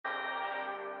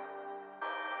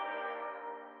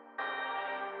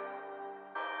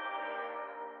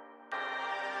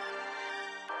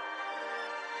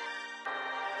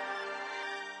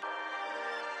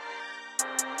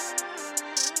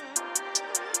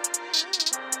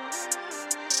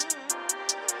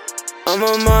I'm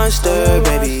a monster,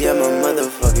 baby, I'm a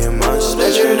motherfucking monster.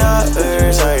 Bet your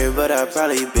daughter, sorry, but I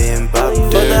probably been popped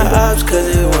up. Fuck the ops,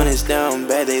 cause they want us down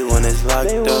bad, they want us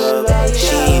locked up.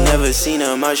 She ain't never seen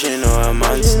a Martian or a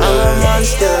monster. I'm a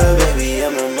monster, baby,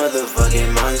 I'm a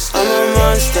motherfucking monster. I'm a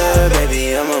monster,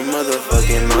 baby, I'm a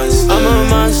motherfucking monster. I'm a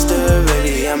monster,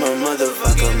 baby, I'm a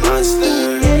motherfucking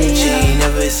monster. She ain't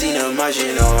never seen a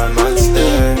Martian or a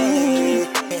monster.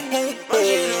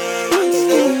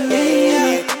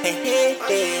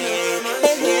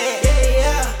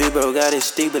 Bro got his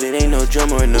stick, but it ain't no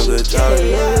drum or no guitar.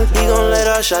 He gon' let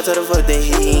our shots to the fuck that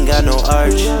he ain't got no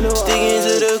arch. Sticking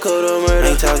to the code of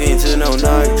murder, ain't talking to no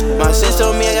narc. My sis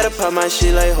told me I gotta pop my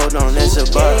shit like, hold on, that's a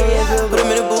bar. Put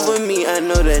him in the booth with me, I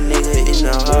know that nigga in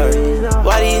the heart.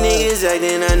 Why these niggas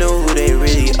acting, I know who they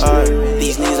really are.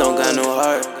 These niggas don't got no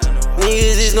heart.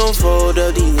 Niggas is gon' fold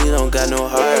up, these niggas don't got no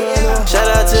heart. Shout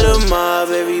out to the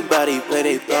mob, everybody play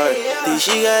their part. This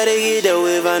shit gotta get dealt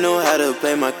with, I know how to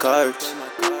play my cards.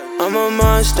 I'm a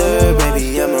monster,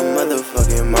 baby, I'm a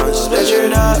motherfucking monster. Bet your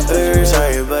daughter,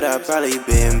 sorry, but I probably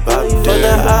been popped up. Fuck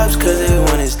the ops, cause they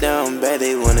want us down bad,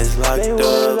 they want us locked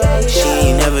up. She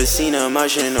ain't never seen a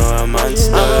Martian or a monster.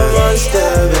 I'm a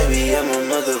monster, baby, I'm a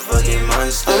motherfucking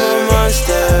monster. I'm a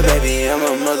monster, baby, I'm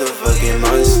a motherfucking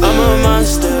monster. I'm a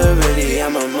monster, baby,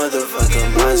 I'm a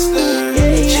motherfucking monster.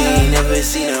 She ain't never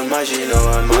seen a Martian or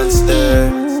a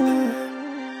monster.